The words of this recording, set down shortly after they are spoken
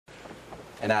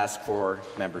and ask for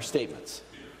member statements.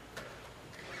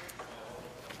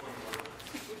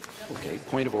 Okay,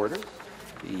 point of order.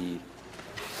 The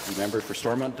member for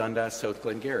Stormont, Dundas, South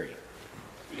Glengarry.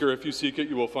 Speaker, if you seek it,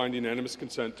 you will find unanimous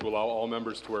consent to allow all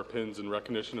members to wear pins in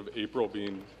recognition of April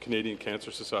being Canadian Cancer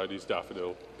Society's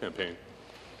Daffodil Campaign.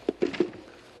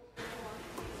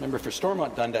 Member for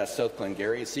Stormont, Dundas, South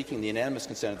Glengarry is seeking the unanimous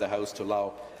consent of the House to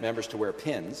allow members to wear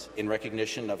pins in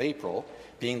recognition of April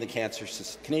being the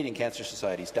Canadian Cancer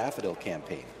Society's Daffodil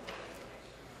Campaign.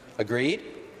 Agreed?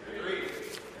 Agreed.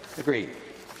 Agreed.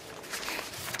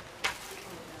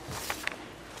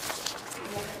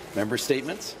 Member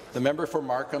statements. The member for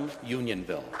Markham,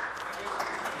 Unionville.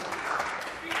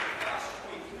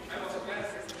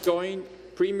 Join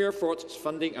Premier Ford's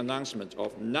funding announcement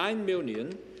of $9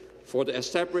 million for the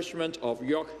establishment of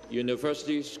York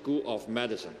University School of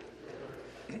Medicine.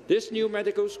 This new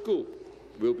medical school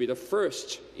will be the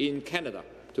first in Canada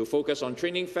to focus on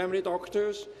training family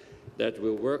doctors that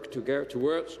will work together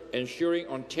towards ensuring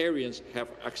Ontarians have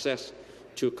access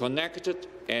to connected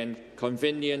and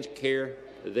convenient care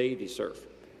they deserve.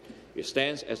 It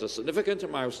stands as a significant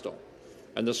milestone,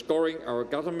 underscoring our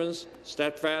government's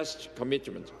steadfast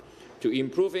commitment to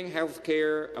improving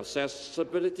healthcare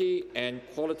accessibility and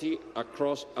quality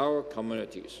across our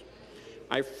communities.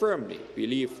 I firmly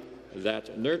believe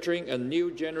that nurturing a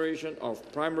new generation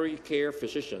of primary care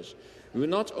physicians will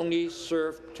not only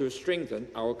serve to strengthen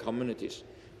our communities,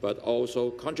 but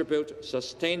also contribute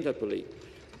sustainably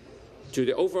to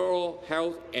the overall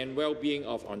health and well-being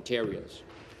of Ontarians.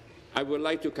 I would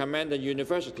like to commend the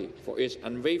university for its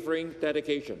unwavering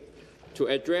dedication to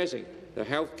addressing the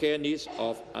healthcare needs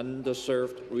of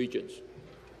underserved regions.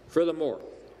 Furthermore,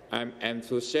 I am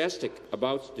enthusiastic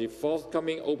about the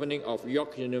forthcoming opening of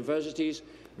York University's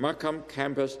Markham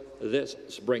campus this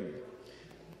spring.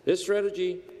 This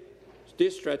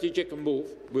strategic move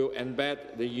will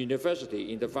embed the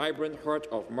university in the vibrant heart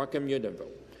of Markham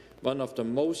Unionville, one of the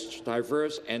most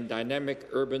diverse and dynamic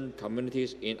urban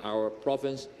communities in our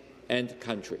province and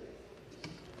country.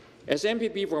 As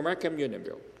MPP for Markham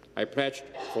Unionville, I pledged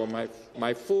for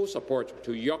my full support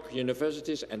to York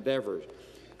University's endeavours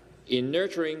in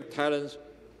nurturing talents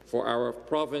for our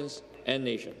province and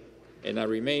nation, and I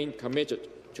remain committed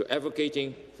to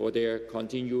advocating for their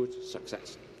continued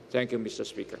success. Thank you, Mr.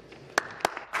 Speaker.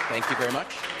 Thank you very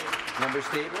much. Member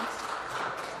statements.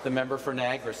 The member for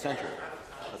Niagara Centre.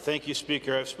 Thank you,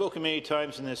 Speaker. I've spoken many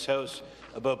times in this House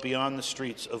about Beyond the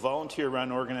Streets, a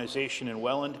volunteer-run organization in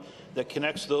Welland that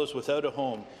connects those without a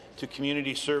home to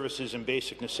community services and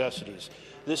basic necessities.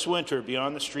 This winter,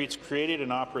 Beyond the Streets created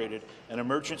and operated an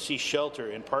emergency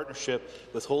shelter in partnership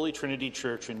with Holy Trinity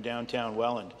Church in downtown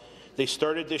Welland. They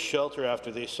started this shelter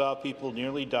after they saw people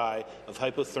nearly die of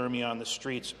hypothermia on the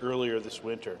streets earlier this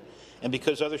winter, and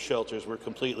because other shelters were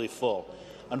completely full.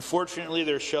 Unfortunately,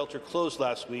 their shelter closed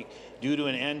last week due to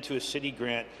an end to a city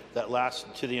grant that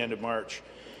lasted to the end of March.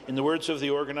 In the words of the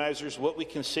organizers, what we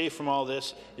can say from all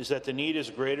this is that the need is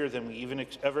greater than we even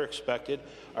ever expected.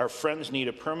 Our friends need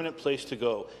a permanent place to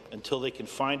go until they can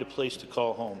find a place to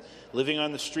call home. Living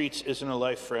on the streets isn't a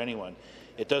life for anyone.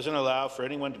 It doesn't allow for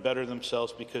anyone to better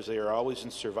themselves because they are always in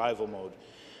survival mode.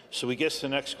 So we guess the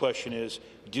next question is,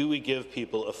 do we give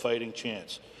people a fighting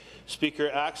chance? Speaker,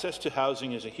 access to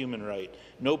housing is a human right.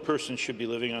 No person should be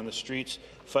living on the streets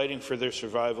fighting for their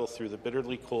survival through the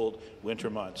bitterly cold winter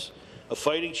months. A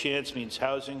fighting chance means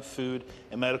housing, food,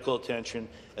 and medical attention,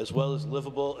 as well as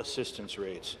livable assistance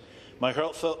rates. My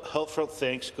heartfelt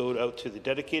thanks go out to the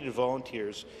dedicated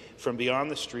volunteers from Beyond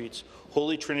the Streets,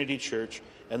 Holy Trinity Church,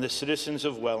 and the citizens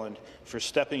of Welland for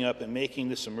stepping up and making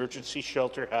this emergency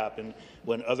shelter happen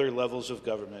when other levels of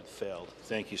government failed.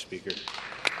 Thank you, Speaker.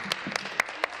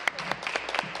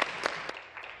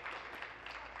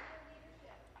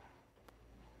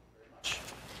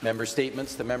 Member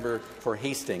statements. The member for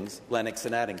Hastings, Lennox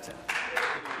and Addington.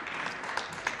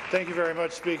 Thank you very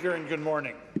much, Speaker, and good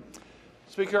morning.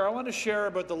 Speaker, I want to share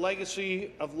about the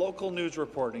legacy of local news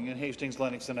reporting in Hastings,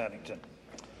 Lennox and Addington.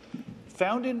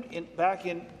 Found in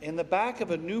the back of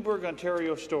a Newburgh,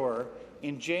 Ontario store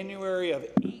in January of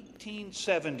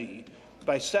 1870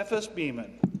 by Cephas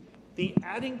Beeman, the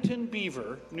Addington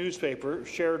Beaver newspaper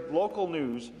shared local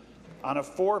news on a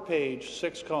 4-page,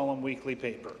 6-column weekly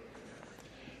paper.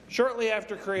 Shortly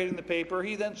after creating the paper,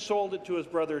 he then sold it to his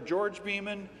brother George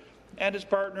Beeman and his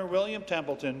partner William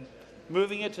Templeton,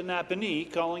 moving it to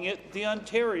Napanee, calling it the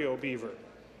Ontario Beaver.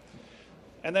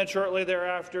 And then shortly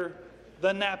thereafter,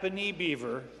 the Napanee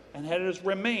Beaver, and it has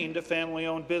remained a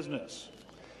family-owned business.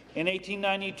 In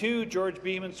 1892, George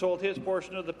Beeman sold his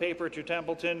portion of the paper to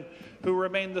Templeton, who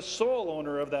remained the sole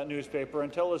owner of that newspaper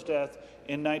until his death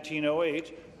in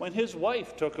 1908, when his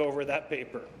wife took over that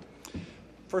paper.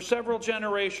 For several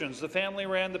generations, the family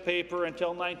ran the paper until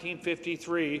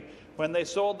 1953, when they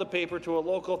sold the paper to a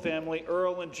local family,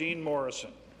 Earl and Jean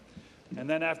Morrison. And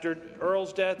then after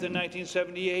Earl's death in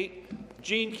 1978,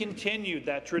 Jean continued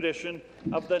that tradition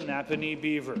of the Napanee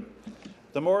Beaver.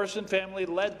 The Morrison family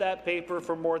led that paper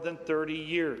for more than 30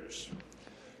 years.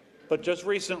 But just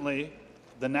recently,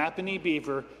 the Napanee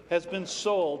Beaver has been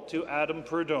sold to Adam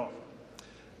Prudhomme.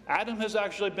 Adam has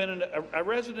actually been a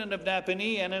resident of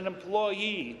Napanee and an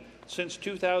employee since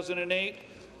 2008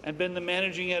 and been the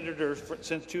managing editor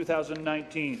since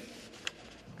 2019.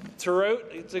 Throughout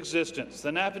its existence, the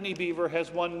Napanee Beaver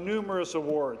has won numerous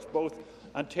awards,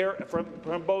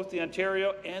 from both the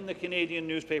Ontario and the Canadian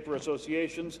Newspaper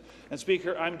Associations. And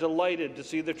Speaker, I'm delighted to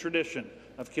see the tradition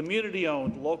of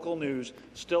community-owned local news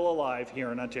still alive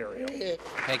here in Ontario.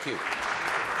 Thank you.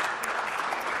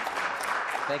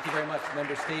 Thank you very much.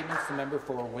 Member statements. The member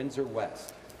for Windsor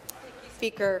West.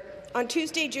 Speaker, on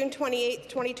Tuesday, June 28,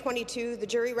 2022, the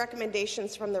jury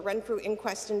recommendations from the Renfrew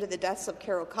inquest into the deaths of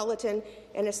Carol Culleton,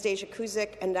 Anastasia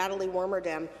Kuzik, and Natalie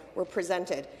Warmerdam were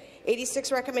presented.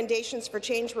 86 recommendations for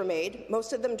change were made,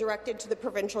 most of them directed to the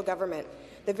provincial government.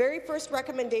 The very first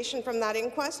recommendation from that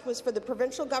inquest was for the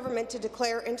provincial government to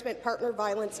declare intimate partner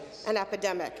violence an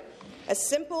epidemic. A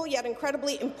simple yet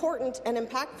incredibly important and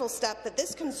impactful step that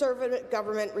this Conservative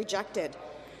government rejected.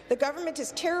 The government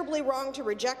is terribly wrong to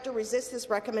reject or resist this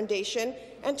recommendation,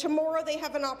 and tomorrow they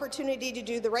have an opportunity to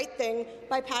do the right thing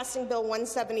by passing Bill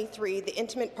 173, the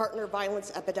Intimate Partner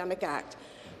Violence Epidemic Act.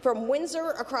 From Windsor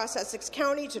across Essex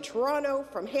County to Toronto,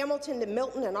 from Hamilton to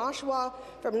Milton and Oshawa,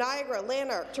 from Niagara,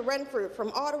 Lanark to Renfrew,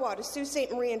 from Ottawa to Sault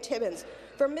Ste. Marie and Timmins,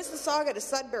 from Mississauga to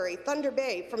Sudbury, Thunder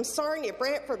Bay, from Sarnia,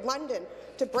 Brantford, London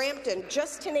to Brampton,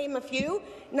 just to name a few,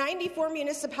 94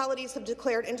 municipalities have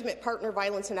declared intimate partner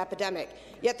violence an epidemic,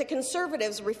 yet the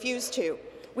Conservatives refuse to.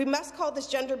 We must call this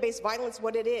gender-based violence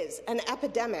what it is, an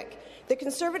epidemic. The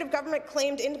Conservative government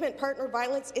claimed intimate partner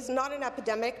violence is not an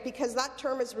epidemic because that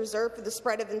term is reserved for the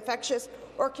spread of infectious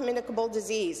or communicable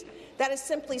disease. That is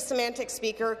simply semantics,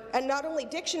 Speaker, and not only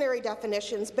dictionary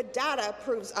definitions, but data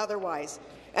proves otherwise.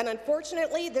 And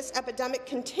unfortunately, this epidemic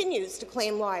continues to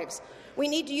claim lives. We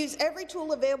need to use every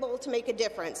tool available to make a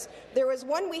difference. There is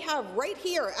one we have right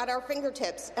here at our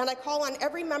fingertips, and I call on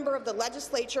every member of the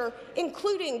legislature,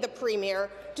 including the Premier,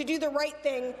 to do the right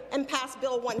thing and pass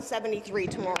Bill 173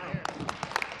 tomorrow.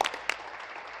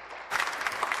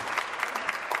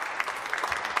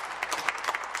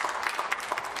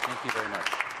 Thank you very much.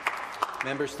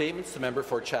 Member statements. The member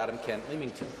for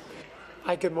Chatham-Kent-Leamington.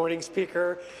 Hi, good morning,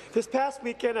 Speaker. This past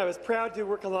weekend, I was proud to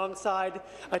work alongside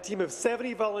a team of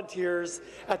 70 volunteers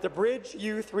at the Bridge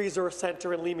Youth Resource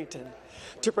Centre in Leamington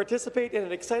to participate in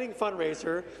an exciting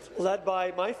fundraiser led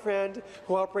by my friend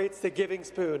who operates the Giving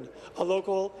Spoon, a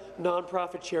local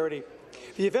nonprofit charity.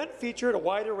 The event featured a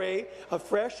wide array of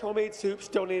fresh homemade soups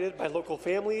donated by local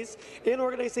families and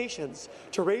organizations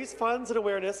to raise funds and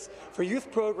awareness for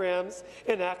youth programs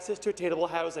and access to attainable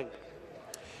housing.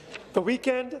 The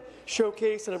weekend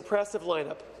showcased an impressive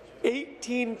lineup,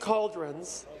 18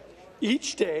 cauldrons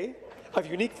each day of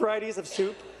unique varieties of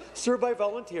soup served by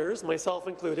volunteers, myself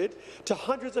included, to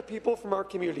hundreds of people from our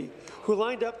community who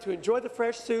lined up to enjoy the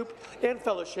fresh soup and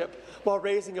fellowship while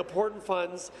raising important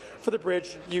funds for the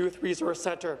Bridge Youth Resource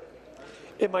Centre.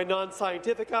 In my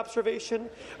non-scientific observation,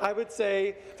 I would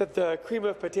say that the cream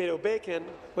of potato bacon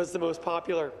was the most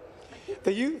popular.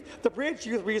 The Bridge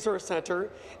Youth Resource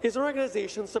Centre is an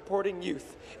organization supporting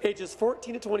youth ages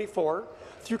 14 to 24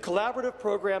 through collaborative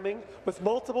programming with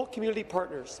multiple community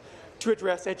partners to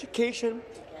address education,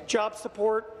 job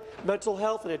support, mental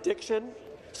health and addiction,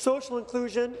 social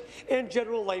inclusion, and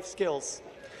general life skills.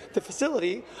 The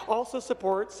facility also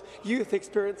supports youth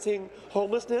experiencing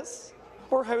homelessness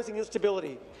or housing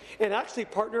instability, and actually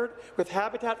partnered with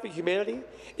Habitat for Humanity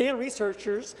and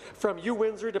researchers from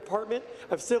UWindsor Department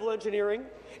of Civil Engineering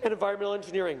and Environmental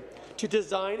Engineering to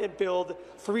design and build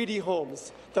 3D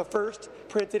homes, the first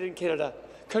printed in Canada.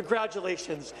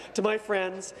 Congratulations to my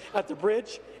friends at the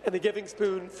Bridge and the Giving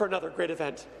Spoon for another great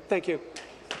event. Thank you.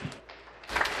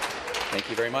 Thank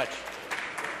you very much.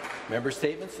 Member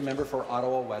statements. The member for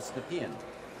Ottawa West Nepean.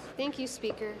 Thank you,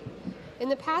 Speaker. In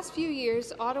the past few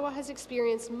years, Ottawa has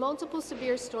experienced multiple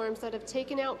severe storms that have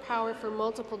taken out power for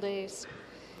multiple days.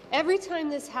 Every time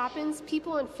this happens,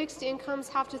 people on fixed incomes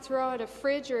have to throw out a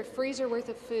fridge or a freezer worth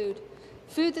of food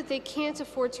that they can't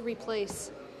afford to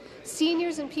replace.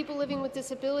 Seniors and people living with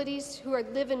disabilities who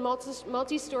live in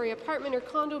multi-story apartment or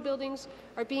condo buildings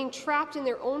are being trapped in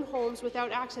their own homes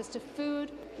without access to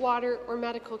food, water, or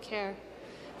medical care.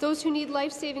 Those who need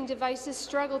life-saving devices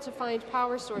struggle to find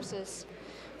power sources.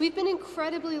 We've been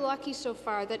incredibly lucky so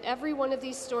far that every one of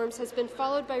these storms has been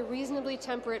followed by reasonably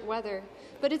temperate weather,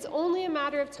 but it's only a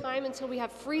matter of time until we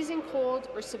have freezing cold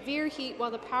or severe heat while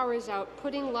the power is out,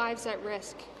 putting lives at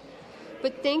risk.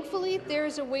 But thankfully, there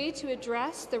is a way to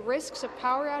address the risks of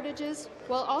power outages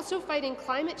while also fighting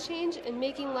climate change and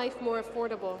making life more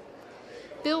affordable.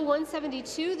 Bill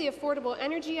 172, the Affordable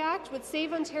Energy Act, would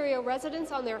save Ontario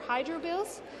residents on their hydro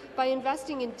bills by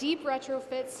investing in deep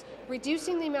retrofits,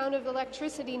 reducing the amount of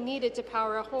electricity needed to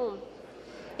power a home.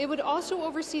 It would also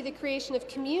oversee the creation of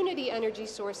community energy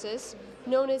sources,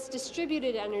 known as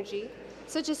distributed energy,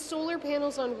 such as solar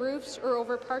panels on roofs or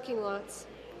over parking lots.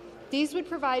 These would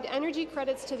provide energy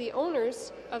credits to the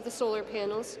owners of the solar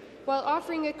panels while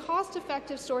offering a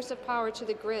cost-effective source of power to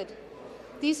the grid.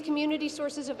 These community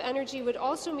sources of energy would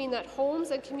also mean that homes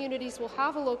and communities will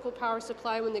have a local power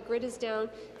supply when the grid is down,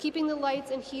 keeping the lights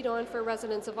and heat on for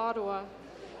residents of Ottawa.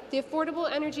 The Affordable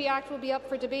Energy Act will be up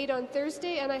for debate on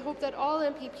Thursday, and I hope that all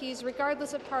MPPs,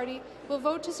 regardless of party, will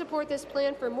vote to support this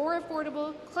plan for more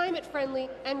affordable, climate-friendly,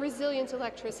 and resilient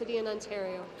electricity in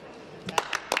Ontario.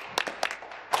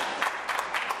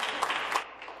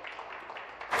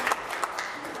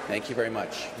 Thank you very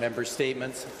much. Member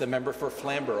statements. The member for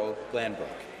Flamborough-Glanbrook.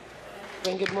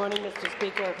 And good morning, Mr.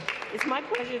 Speaker. It's my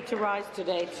pleasure to rise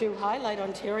today to highlight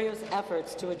Ontario's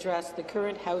efforts to address the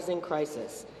current housing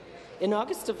crisis. In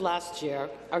August of last year,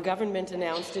 our government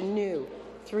announced a new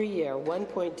 3-year,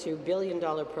 $1.2 billion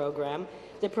program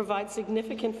that provides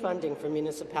significant funding for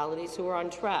municipalities who are on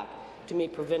track to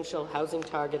meet provincial housing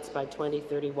targets by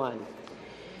 2031.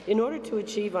 In order to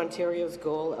achieve Ontario's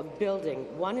goal of building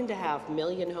 1.5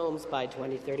 million homes by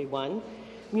 2031,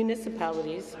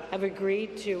 municipalities have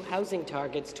agreed to housing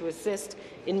targets to assist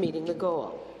in meeting the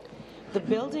goal. The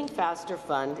Building Faster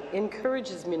Fund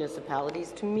encourages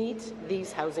municipalities to meet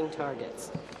these housing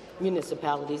targets.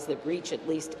 Municipalities that reach at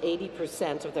least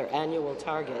 80% of their annual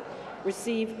target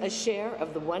receive a share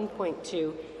of the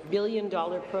 $1.2 billion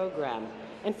program,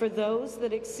 and for those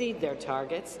that exceed their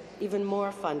targets, even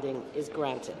more funding is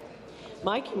granted.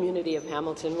 My community of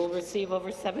Hamilton will receive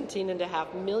over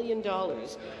 $17.5 million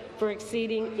for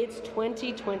exceeding its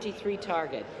 2023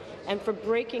 target and for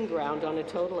breaking ground on a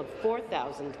total of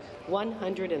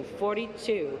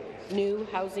 4,142 new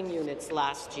housing units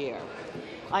last year.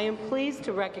 I am pleased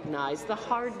to recognize the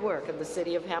hard work of the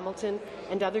City of Hamilton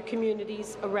and other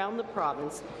communities around the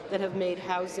province that have made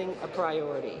housing a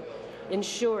priority.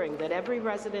 Ensuring that every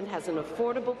resident has an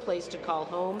affordable place to call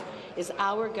home is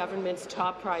our government's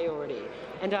top priority,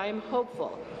 and I am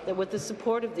hopeful that with the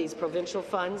support of these provincial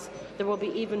funds, there will be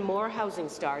even more housing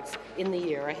starts in the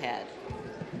year ahead.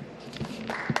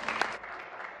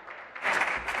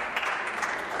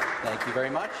 Thank you very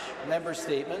much. Member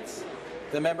statements.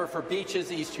 The member for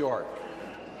Beaches, East York.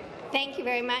 Thank you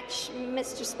very much,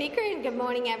 Mr. Speaker, and good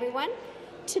morning, everyone.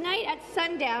 Tonight at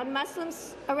sundown,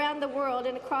 Muslims around the world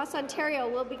and across Ontario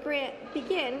will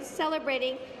begin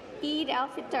celebrating Eid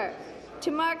al-Fitr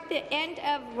to mark the end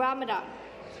of Ramadan.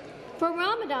 For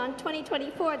Ramadan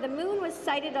 2024, the moon was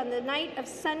sighted on the night of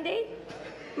Sunday,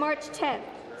 March 10th.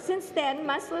 Since then,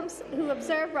 Muslims who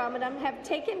observe Ramadan have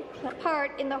taken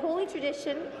part in the holy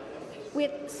tradition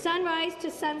with sunrise to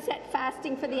sunset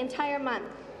fasting for the entire month,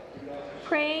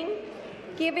 praying,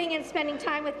 giving and spending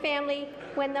time with family.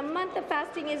 When the month of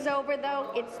fasting is over,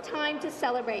 though, it's time to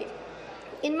celebrate.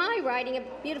 In my riding of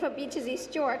beautiful Beaches,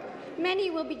 East York, many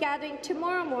will be gathering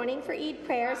tomorrow morning for Eid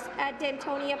prayers at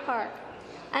Dentonia Park,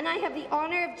 and I have the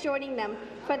honour of joining them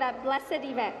for that blessed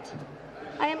event.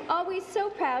 I am always so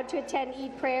proud to attend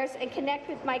Eid prayers and connect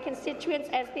with my constituents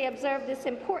as they observe this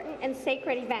important and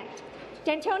sacred event.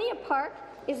 Dentonia Park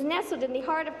is nestled in the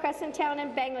heart of Crescent Town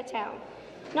and Banglatown.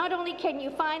 Not only can you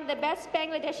find the best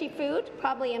Bangladeshi food,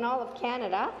 probably in all of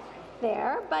Canada,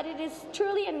 there, but it is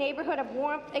truly a neighbourhood of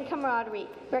warmth and camaraderie,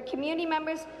 where community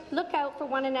members look out for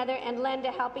one another and lend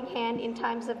a helping hand in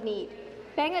times of need.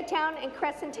 Banglatown and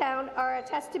Crescent Town are a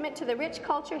testament to the rich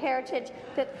cultural heritage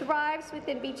that thrives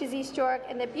within Beaches, East York,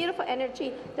 and the beautiful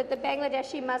energy that the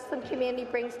Bangladeshi Muslim community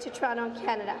brings to Toronto and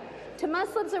Canada. To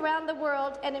Muslims around the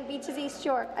world and in Beaches, East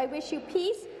York, I wish you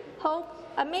peace, hope,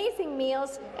 amazing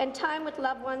meals, and time with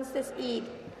loved ones this Eid.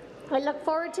 I look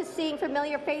forward to seeing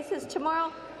familiar faces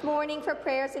tomorrow morning for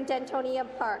prayers in Dentonia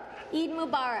Park. Eid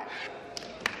Mubarak.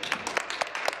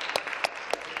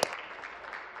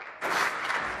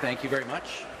 Thank you very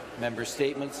much. Member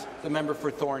statements. The member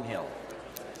for Thornhill.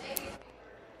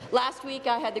 Last week,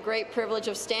 I had the great privilege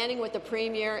of standing with the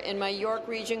Premier and my York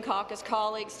Region Caucus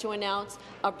colleagues to announce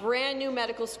a brand new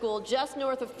medical school just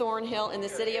north of Thornhill in the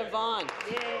city of Vaughan.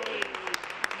 Yay.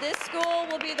 This school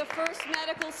will be the first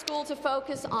medical school to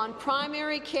focus on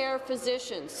primary care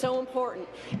physicians, so important.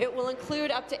 It will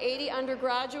include up to 80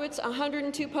 undergraduates,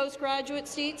 102 postgraduate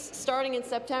seats starting in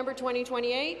September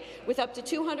 2028, with up to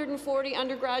 240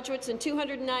 undergraduates and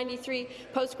 293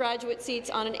 postgraduate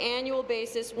seats on an annual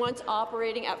basis once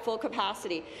operating at full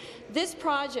capacity. This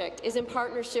project is in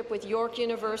partnership with York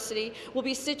University, will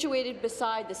be situated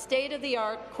beside the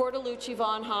state-of-the-art Cortellucci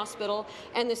Vaughan Hospital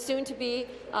and the soon-to-be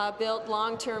built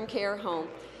long-term care home.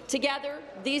 Together,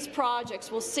 these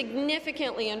projects will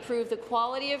significantly improve the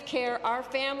quality of care our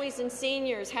families and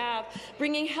seniors have,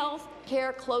 bringing health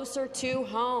care closer to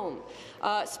home.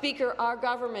 Speaker, our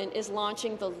government is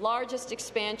launching the largest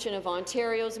expansion of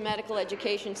Ontario's medical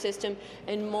education system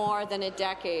in more than a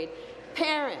decade.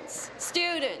 Parents,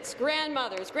 students,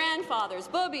 grandmothers, grandfathers,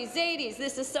 boobies, zadies,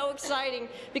 this is so exciting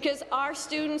because our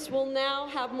students will now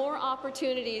have more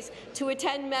opportunities to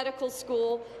attend medical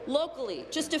school locally,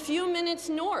 just a few minutes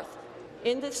north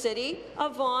in the city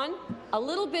of Vaughan, a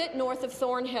little bit north of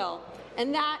Thornhill.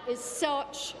 And that is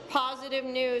such positive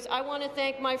news. I want to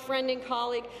thank my friend and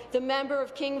colleague, the member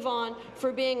of King Vaughan,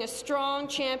 for being a strong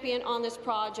champion on this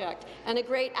project and a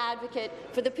great advocate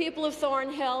for the people of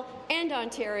Thornhill and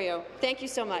Ontario. Thank you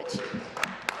so much.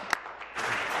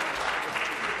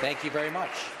 Thank you very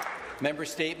much. Member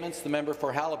statements. The member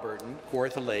for Haliburton,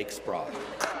 Kawartha Lakes, Broad.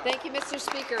 Thank you, Mr.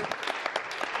 Speaker.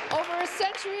 Over a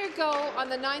century ago, on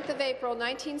the 9th of April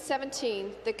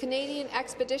 1917, the Canadian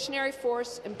Expeditionary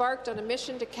Force embarked on a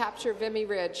mission to capture Vimy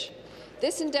Ridge.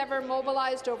 This endeavour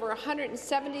mobilized over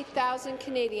 170,000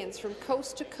 Canadians from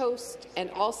coast to coast and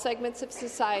all segments of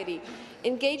society,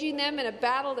 engaging them in a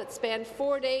battle that spanned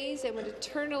 4 days and would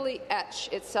eternally etch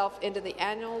itself into the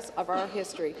annals of our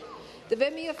history. The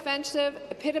Vimy Offensive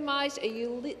epitomized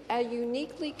a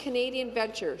uniquely Canadian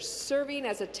venture, serving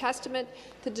as a testament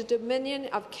to the dominion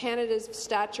of Canada's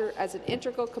stature as an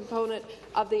integral component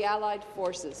of the Allied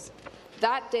forces.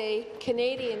 That day,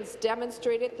 Canadians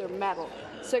demonstrated their mettle,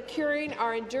 securing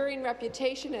our enduring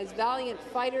reputation as valiant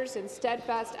fighters and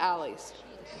steadfast allies.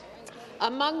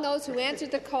 Among those who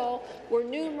answered the call were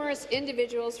numerous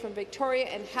individuals from Victoria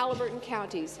and Haliburton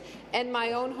counties and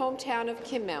my own hometown of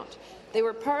Kinmount. They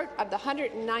were part of the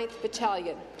 109th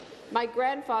Battalion. My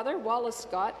grandfather, Wallace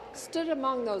Scott, stood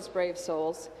among those brave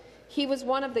souls. He was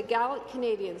one of the gallant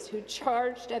Canadians who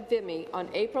charged at Vimy on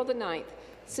April the 9th,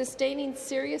 sustaining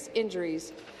serious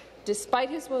injuries. Despite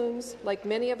his wounds, like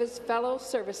many of his fellow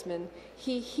servicemen,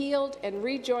 he healed and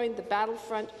rejoined the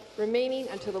battlefront, remaining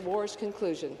until the war's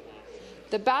conclusion.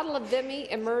 The Battle of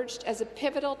Vimy emerged as a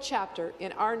pivotal chapter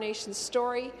in our nation's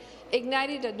story,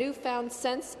 igniting a newfound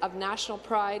sense of national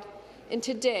pride. And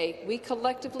today, we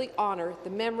collectively honour the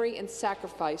memory and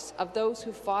sacrifice of those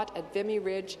who fought at Vimy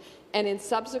Ridge and in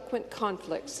subsequent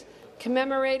conflicts,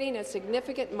 commemorating a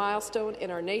significant milestone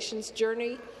in our nation's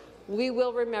journey. We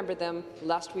will remember them,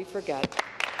 lest we forget.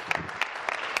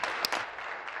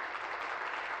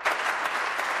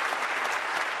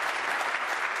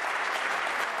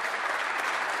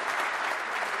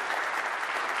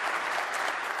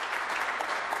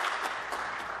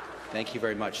 Thank you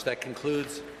very much. That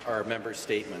concludes our member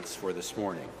statements for this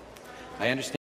morning. I understand